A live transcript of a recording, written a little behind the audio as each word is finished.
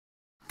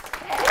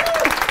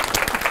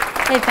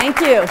Hey, thank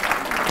you.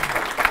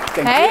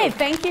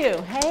 Thank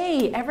you.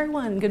 Hey,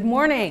 everyone. Good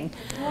morning.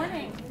 Good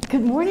morning.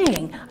 Good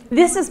morning.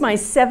 This is my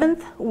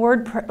 7th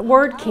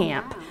word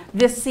camp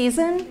this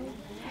season,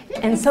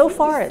 and so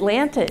far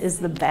Atlanta is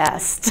the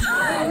best.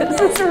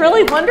 This is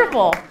really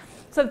wonderful.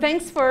 So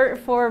thanks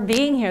for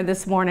being here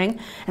this morning,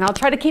 and I'll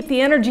try to keep the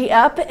energy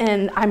up,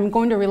 and I'm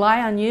going to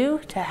rely on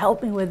you to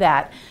help me with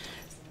that.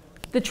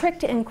 The trick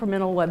to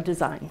incremental web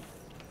design.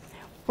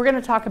 We're going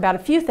to talk about a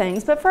few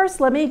things, but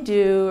first let me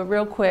do a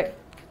real quick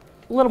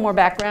little more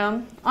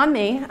background on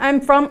me.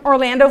 I'm from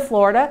Orlando,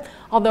 Florida,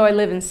 although I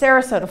live in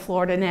Sarasota,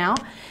 Florida now,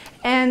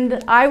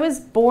 and I was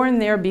born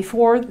there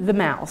before the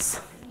mouse.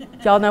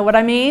 Y'all know what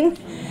I mean?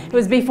 It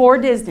was before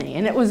Disney,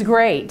 and it was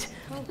great.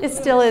 It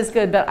still is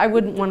good, but I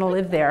wouldn't want to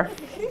live there.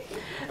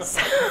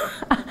 So,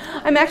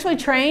 I'm actually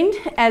trained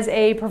as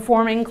a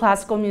performing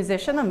classical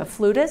musician. I'm a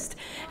flutist,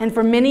 and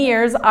for many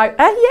years, I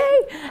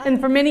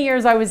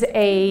was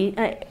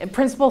a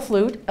principal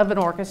flute of an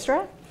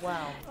orchestra.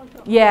 Wow.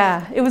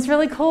 Yeah, it was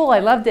really cool. I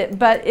loved it,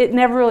 but it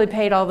never really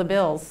paid all the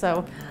bills.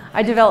 So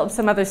I developed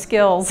some other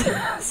skills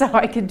so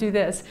I could do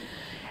this.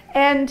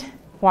 And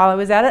while I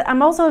was at it,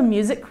 I'm also a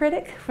music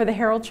critic for the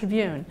Herald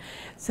Tribune.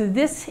 So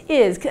this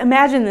is,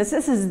 imagine this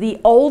is the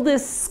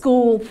oldest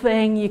school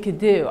thing you could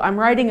do. I'm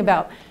writing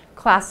about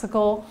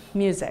classical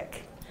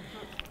music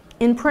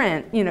in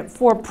print,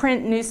 for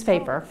print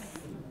newspaper,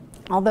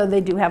 although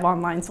they do have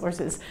online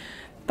sources.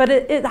 But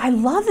I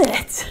love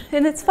it,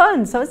 and it's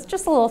fun. So it's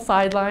just a little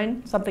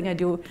sideline, something I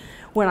do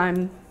when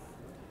I'm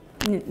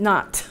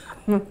not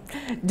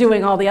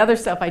doing all the other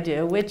stuff I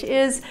do, which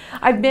is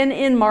I've been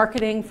in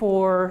marketing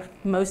for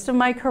most of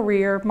my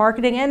career,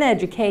 marketing and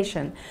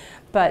education.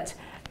 But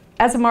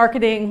as a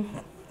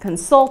marketing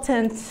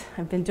consultant,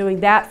 I've been doing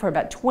that for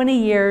about 20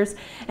 years,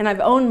 and I've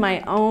owned my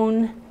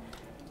own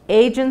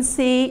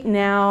agency,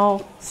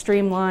 now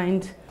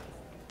streamlined,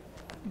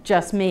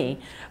 just me,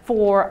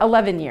 for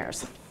 11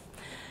 years.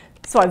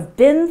 So I've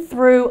been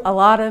through a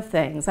lot of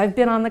things. I've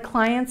been on the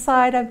client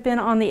side, I've been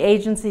on the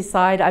agency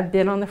side, I've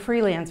been on the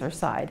freelancer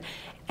side.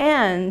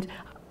 And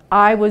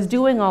I was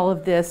doing all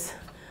of this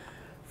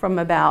from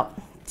about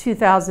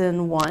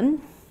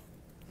 2001,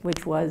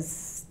 which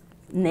was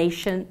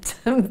nascent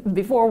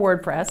before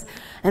WordPress,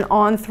 and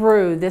on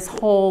through this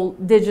whole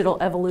digital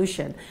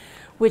evolution,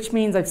 which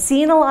means I've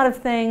seen a lot of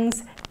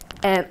things,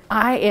 and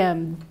I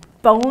am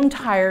bone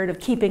tired of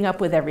keeping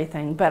up with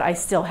everything, but I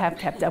still have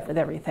kept up with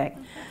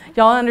everything.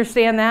 Y'all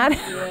understand that?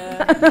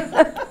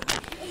 Yeah.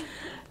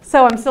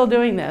 So I'm still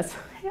doing this.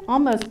 I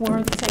almost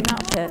wore the same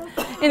outfit.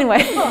 Anyway,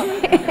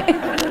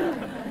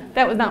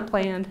 that was not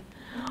planned.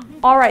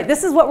 All right,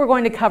 this is what we're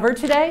going to cover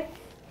today.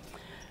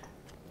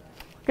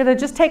 We're going to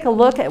just take a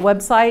look at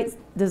website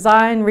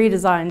design,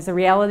 redesigns, the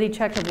reality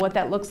check of what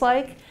that looks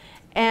like,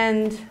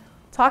 and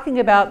talking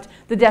about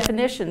the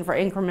definition for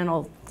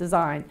incremental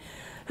design.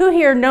 Who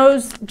here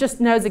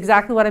just knows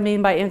exactly what I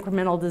mean by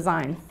incremental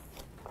design?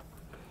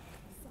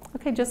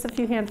 Okay, just a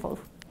few handfuls.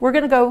 We're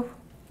going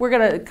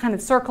to kind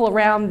of circle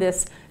around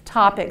this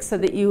topic so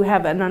that you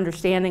have an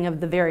understanding of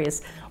the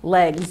various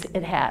legs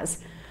it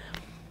has.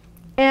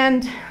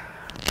 And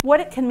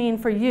what it can mean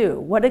for you,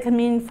 what it can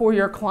mean for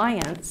your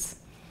clients,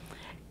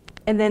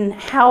 and then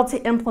how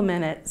to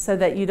implement it so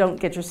that you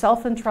don't get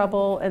yourself in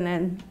trouble and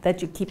then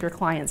that you keep your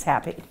clients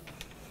happy.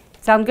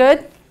 Sound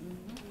good?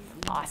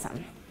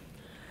 Awesome.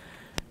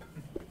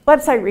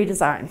 Website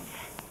redesign.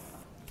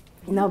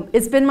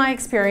 It's been my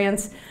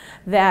experience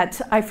that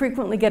I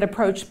frequently get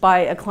approached by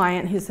a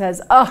client who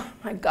says, oh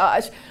my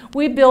gosh,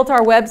 we built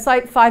our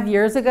website 5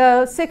 years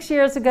ago, 6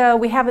 years ago,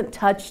 we haven't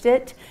touched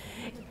it.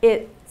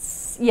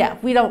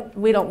 We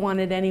don't want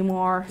it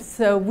anymore,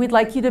 so we'd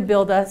like you to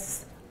build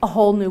us a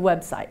whole new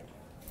website.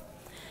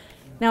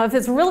 Now, if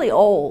it's really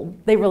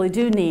old, they really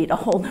do need a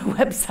whole new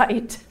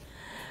website.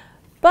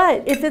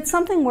 But if it's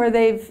something where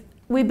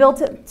we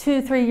built it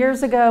 2-3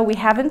 years ago, we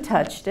haven't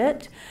touched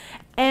it,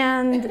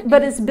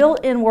 but it's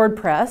built in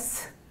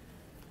WordPress,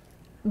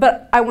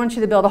 but I want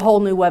you to build a whole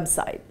new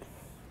website.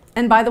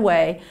 And by the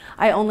way,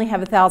 I only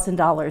have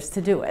 $1,000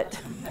 to do it.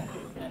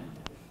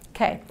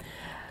 Okay.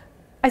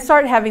 I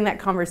started having that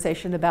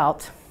conversation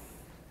about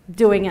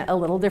doing it a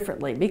little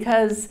differently,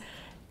 because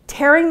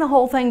tearing the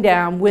whole thing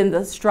down when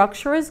the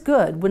structure is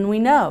good, when we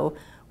know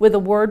with a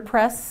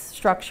WordPress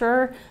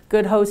structure,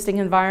 good hosting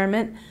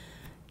environment,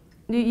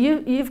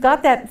 you've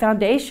got that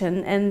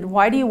foundation, and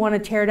why do you want to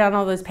tear down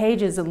all those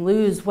pages and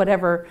lose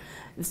whatever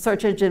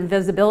search engine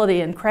visibility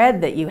and cred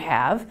that you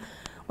have?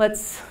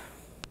 Let's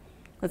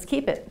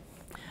keep it.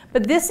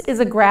 But this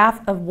is a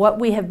graph of what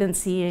we have been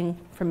seeing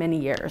for many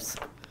years.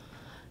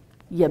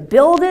 You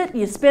build it,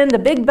 you spend a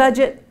big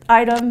budget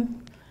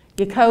item,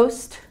 you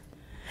coast,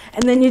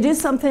 and then you do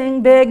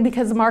something big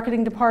because the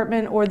marketing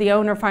department or the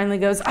owner finally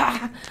goes,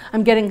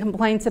 I'm getting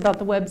complaints about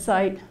the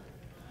website.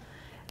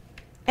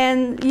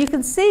 And you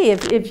can see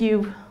if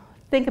you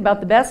think about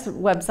the best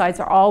websites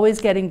are always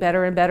getting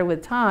better and better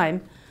with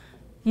time,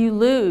 you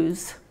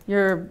lose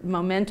your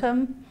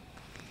momentum.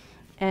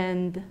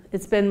 And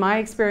it's been my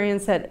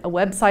experience that a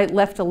website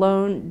left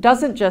alone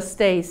doesn't just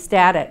stay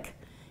static.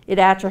 it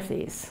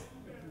atrophies.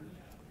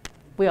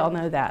 We all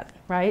know that,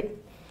 right?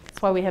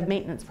 That's why we have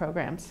maintenance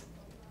programs.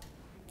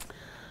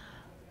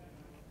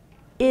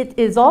 It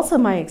is also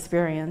my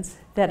experience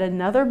that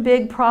another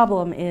big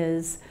problem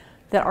is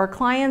that our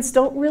clients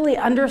don't really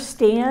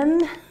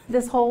understand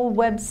this whole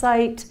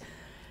website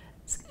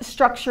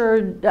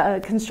structured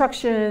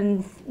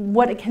construction,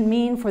 what it can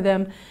mean for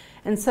them.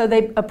 And so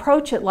they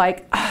approach it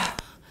like,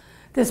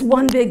 this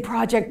one big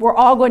project, we're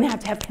all going to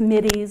have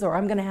committees, or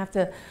I'm going to have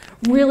to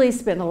really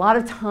spend a lot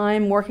of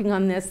time working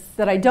on this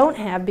that I don't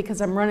have because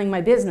I'm running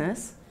my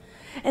business.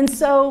 And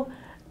so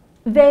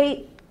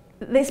they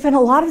spend a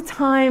lot of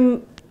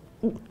time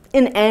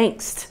in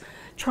angst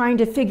trying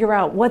to figure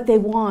out what they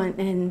want,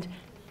 and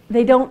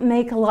they don't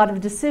make a lot of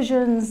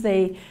decisions.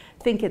 They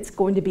think it's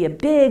going to be a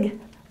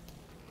big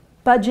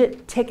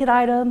budget ticket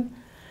item,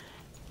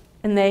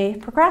 and they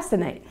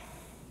procrastinate.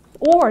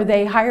 Or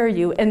they hire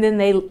you and then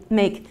they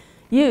make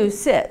you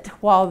sit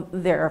while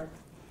they're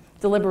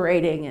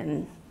deliberating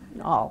and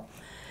all.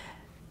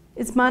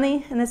 It's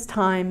money and it's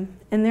time,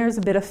 and there's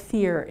a bit of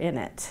fear in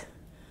it.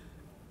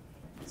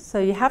 So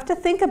you have to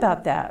think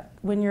about that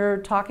when you're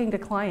talking to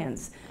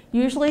clients.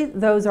 Usually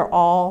those are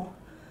all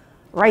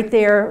right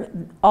there,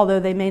 although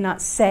they may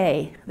not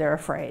say they're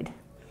afraid.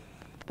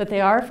 But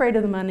they are afraid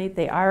of the money,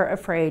 they are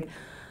afraid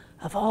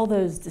of all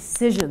those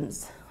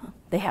decisions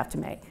they have to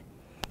make.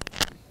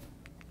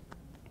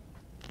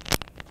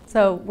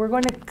 So we're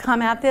going to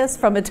come at this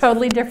from a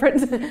totally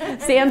different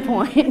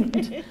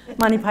standpoint.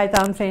 Monty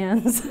Python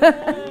fans.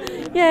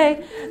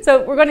 Yay.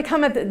 So we're going to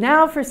come at it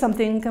now for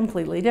something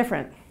completely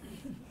different.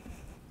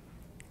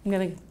 I'm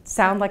going to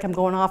sound like I'm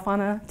going off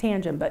on a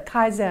tangent, but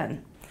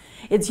Kaizen.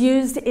 It's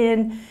used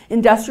in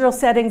industrial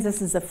settings.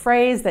 This is a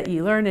phrase that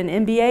you learn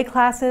in MBA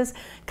classes.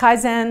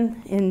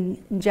 Kaizen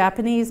in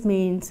Japanese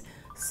means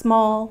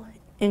small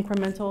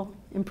incremental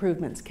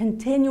improvements,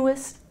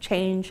 continuous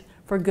change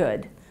for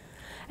good.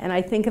 And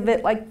I think of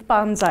it like the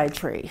bonsai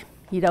tree.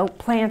 You don't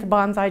plant a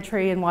bonsai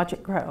tree and watch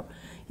it grow.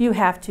 You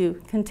have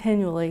to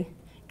continually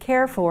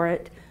care for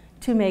it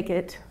to make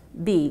it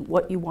be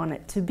what you want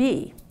it to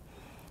be.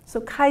 So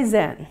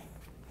Kaizen.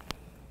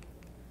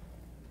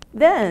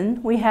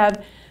 Then we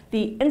have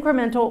the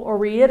incremental or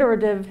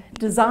reiterative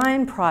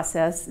design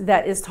process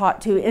that is taught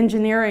to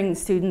engineering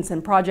students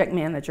and project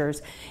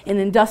managers in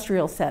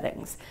industrial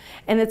settings.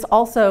 And it's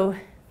also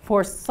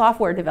for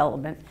software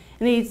development.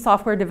 Any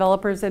software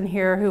developers in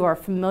here who are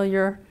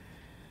familiar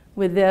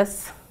with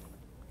this?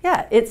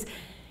 Yeah, it's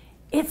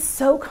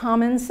so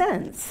common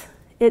sense.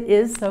 It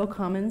is so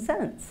common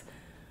sense.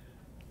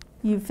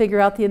 You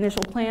figure out the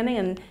initial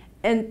planning,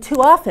 and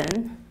too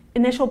often,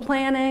 initial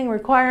planning,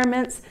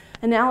 requirements,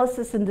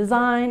 analysis and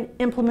design,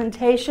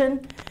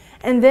 implementation,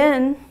 and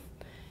then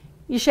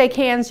you shake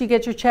hands, you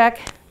get your check,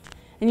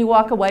 and you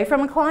walk away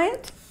from a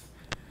client,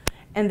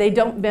 and they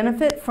don't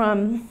benefit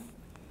from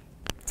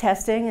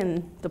testing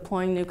and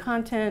deploying new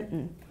content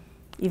and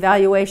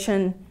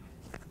evaluation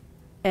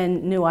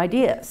and new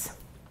ideas.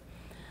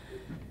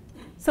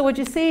 So what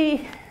you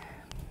see,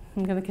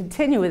 I'm going to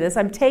continue with this,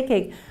 I'm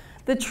taking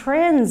the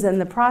trends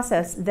and the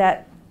process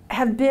that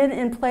have been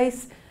in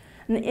place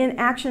and in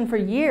action for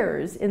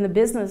years in the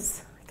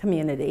business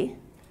community,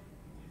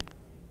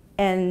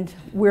 and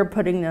we're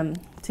putting them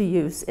to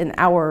use in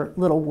our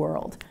little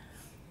world.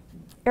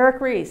 Eric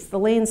Ries, the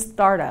Lean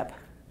Startup.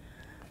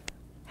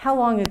 How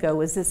long ago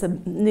was this a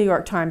New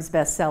York Times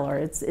bestseller?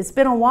 It's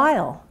been a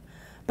while.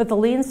 But the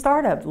Lean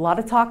Startup, a lot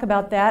of talk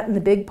about that, and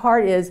the big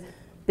part is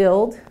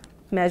build,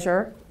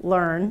 measure,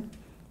 learn,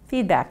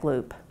 feedback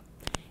loop.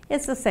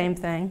 It's the same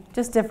thing,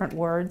 just different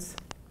words.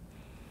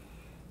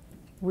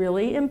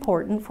 Really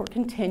important for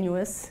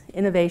continuous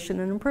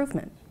innovation and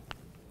improvement.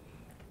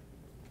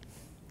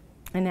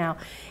 And now,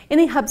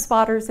 any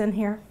HubSpotters in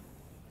here?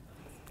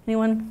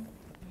 Anyone?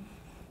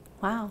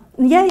 Wow.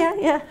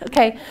 Yeah.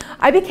 Okay.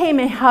 I became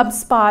a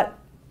HubSpot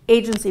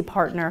agency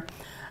partner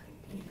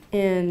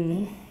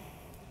in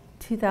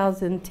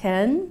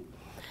 2010,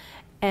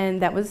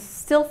 and that was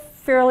still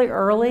fairly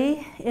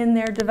early in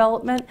their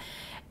development.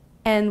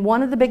 And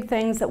one of the big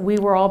things that we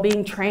were all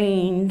being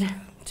trained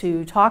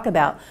to talk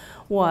about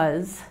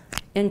was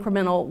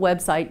incremental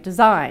website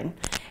design.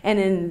 And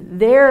in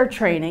their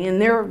training, in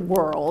their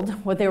world,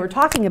 what they were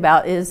talking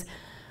about is,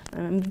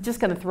 I'm just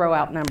going to throw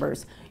out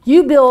numbers.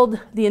 You build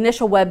the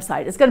initial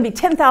website. It's going to be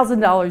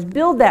 $10,000.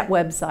 Build that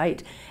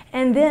website,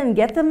 and then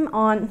get them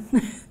on,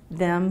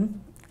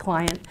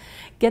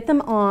 get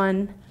them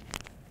on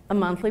a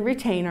monthly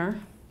retainer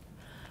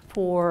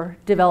for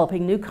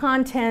developing new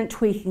content,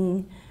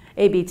 tweaking,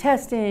 A/B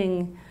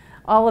testing,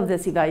 all of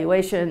this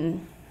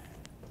evaluation,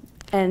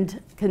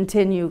 and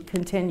continue.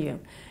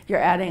 You're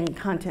adding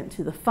content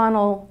to the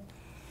funnel.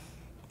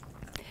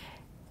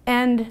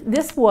 And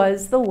this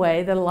was the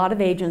way that a lot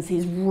of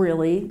agencies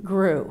really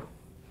grew.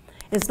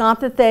 It's not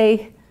that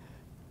they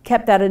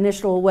kept that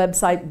initial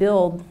website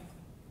build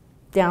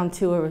down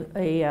to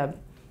a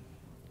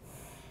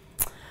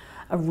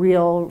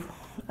real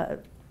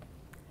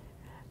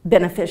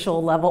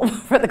beneficial level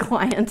for the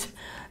client.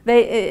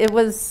 It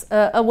was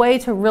a way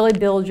to really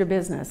build your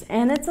business,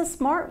 and it's a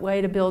smart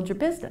way to build your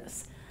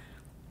business.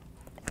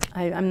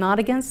 I'm not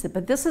against it,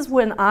 but this is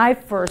when I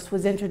first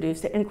was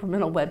introduced to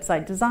incremental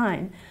website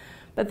design.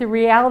 But the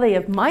reality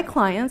of my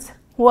clients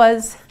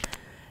was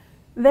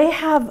they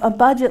have a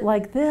budget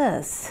like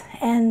this,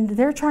 and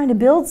they're trying to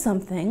build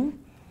something.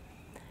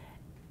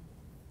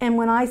 And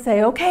when I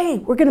say, okay,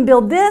 we're going to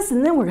build this,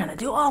 and then we're going to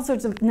do all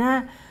sorts of,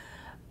 nah.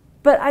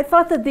 But I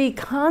thought that the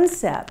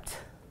concept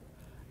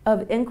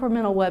of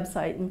incremental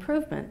website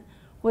improvement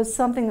was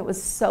something that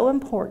was so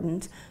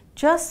important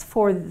just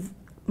for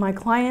my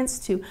clients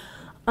to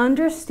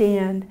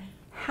understand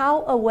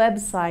how a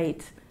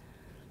website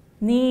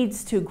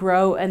needs to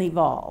grow and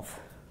evolve.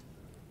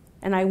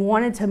 And I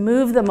wanted to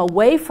move them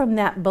away from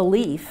that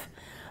belief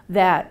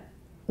that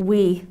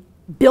we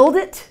build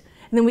it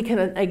and then we can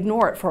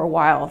ignore it for a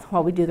while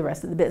we do the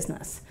rest of the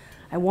business.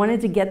 I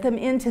wanted to get them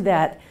into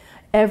that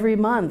every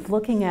month,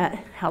 looking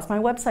at how's my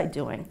website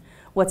doing?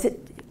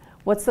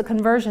 What's the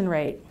conversion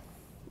rate?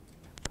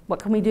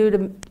 What can we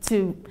do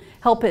to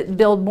help it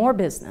build more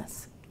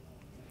business?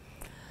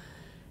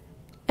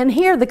 And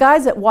here, the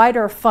guys at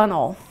Wider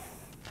Funnel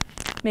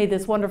made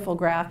this wonderful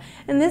graph.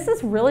 And this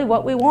is really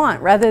what we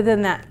want. Rather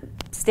than that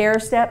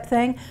stair-step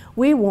thing,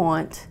 we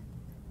want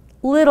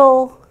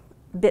little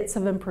bits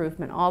of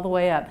improvement all the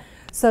way up.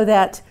 So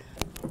that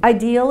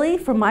ideally,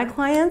 for my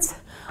clients,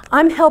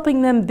 I'm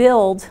helping them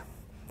build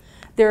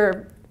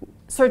their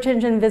search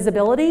engine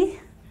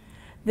visibility,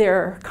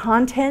 their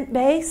content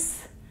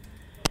base,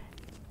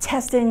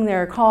 testing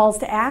their calls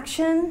to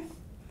action,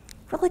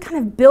 really kind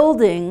of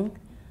building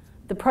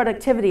the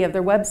productivity of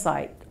their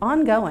website,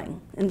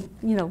 ongoing, and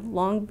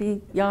long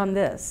beyond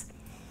this.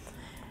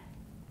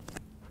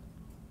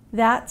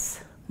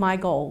 That's my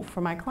goal for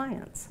my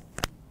clients.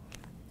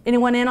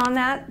 Anyone in on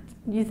that?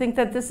 You think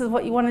that this is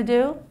what you want to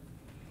do?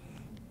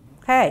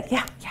 Hey,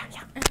 yeah.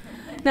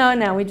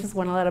 No, we just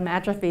want to let them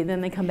atrophy,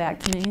 then they come back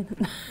to me.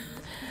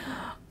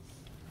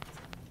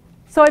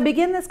 So I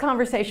begin this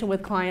conversation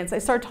with clients. I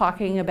start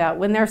talking about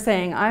when they're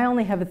saying, I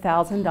only have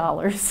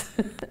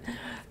 $1,000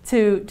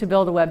 to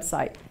build a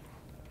website.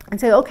 I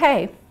say,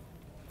 okay,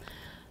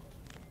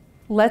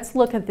 let's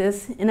look at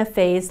this in a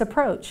phased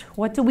approach.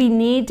 What do we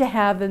need to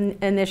have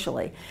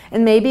initially?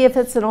 And maybe if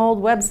it's an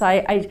old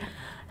website,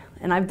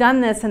 and I've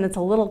done this and it's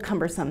a little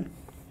cumbersome.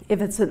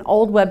 If it's an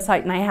old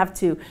website and I have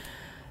to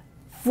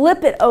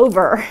flip it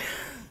over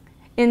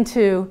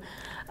into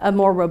a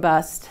more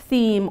robust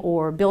theme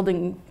or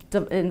building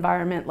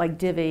environment like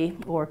Divi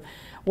or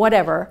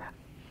whatever,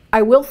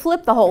 I will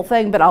flip the whole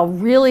thing, but I'll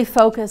really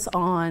focus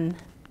on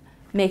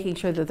making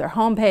sure that their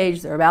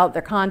homepage, their about,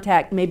 their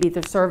contact, maybe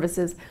their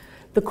services,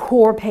 the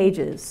core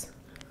pages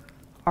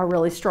are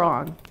really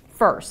strong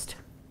first.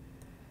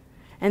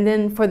 And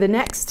then for the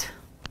next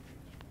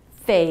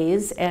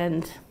phase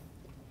and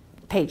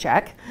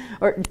paycheck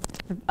or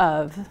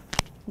of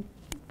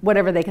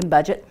whatever they can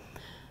budget,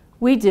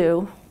 we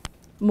do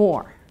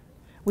more.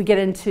 We get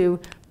into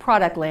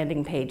product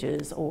landing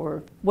pages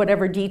or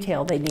whatever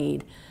detail they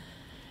need.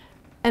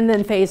 And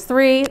then phase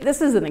 3,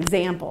 this is an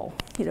example.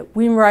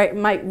 We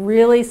might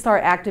really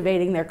start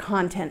activating their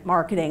content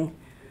marketing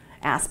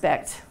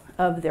aspect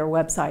of their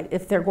website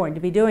if they're going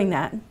to be doing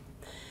that.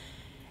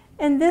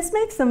 And this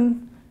makes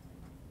them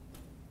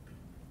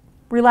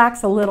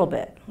relax a little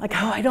bit. Like,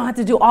 oh, I don't have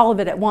to do all of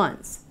it at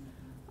once.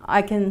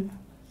 I can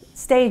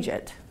stage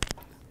it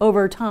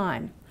over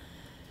time.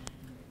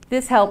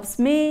 This helps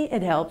me,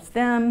 it helps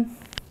them.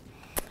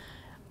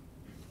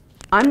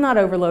 I'm not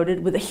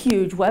overloaded with a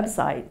huge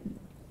website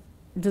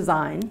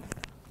design.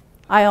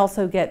 I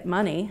also get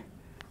money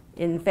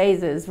in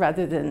phases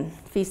rather than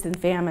feast and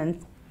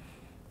famine.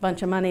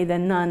 Bunch of money,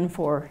 then none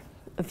for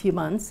a few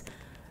months.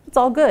 It's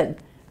all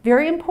good.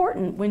 Very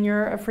important when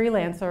you're a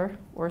freelancer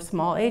or a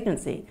small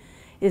agency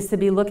is to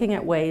be looking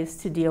at ways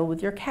to deal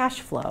with your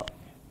cash flow.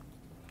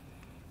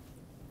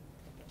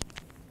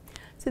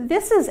 So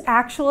this is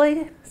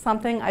actually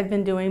something I've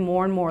been doing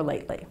more and more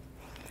lately.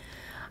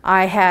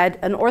 I had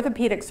an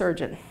orthopedic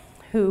surgeon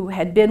who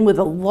had been with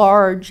a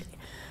large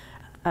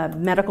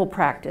medical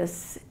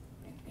practice,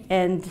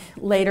 and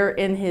later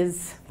in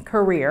his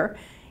career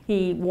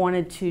he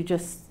wanted to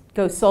just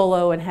go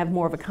solo and have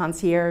more of a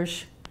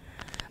concierge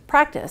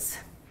practice.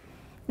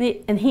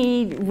 And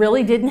he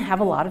really didn't have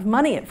a lot of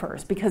money at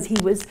first because he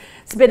was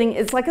spending,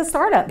 it's like a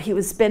startup, he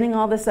was spending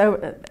all this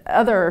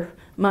other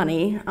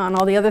money on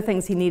all the other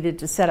things he needed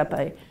to set up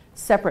a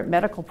separate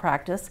medical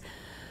practice.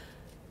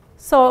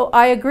 So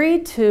I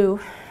agreed to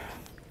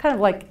kind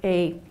of like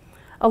a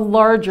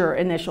larger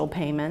initial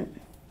payment,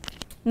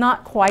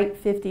 not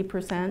quite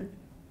 50%,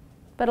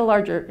 but a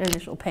larger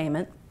initial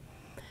payment,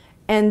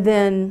 and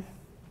then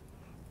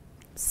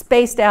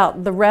spaced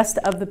out the rest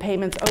of the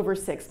payments over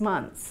 6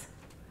 months.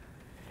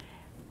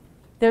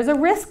 There's a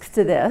risk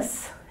to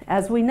this,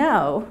 as we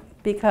know,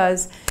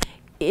 because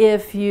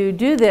if you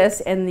do this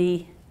and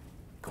the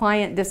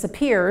client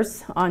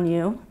disappears on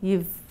you,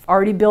 you've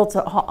already built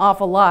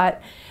off a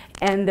lot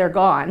and they're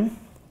gone.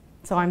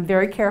 So I'm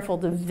very careful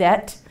to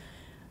vet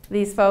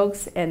these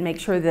folks and make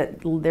sure that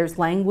there's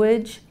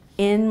language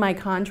in my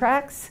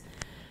contracts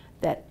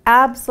that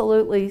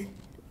absolutely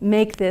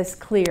make this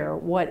clear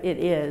what it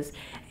is.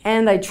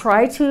 And I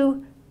try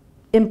to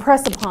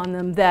impress upon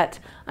them that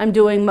I'm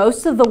doing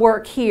most of the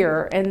work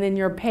here, and then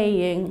you're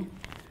paying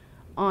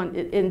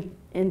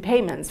in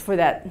payments for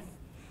that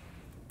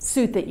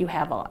suit that you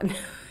have on.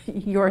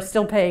 You're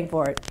still paying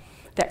for it,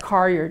 that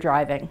car you're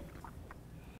driving.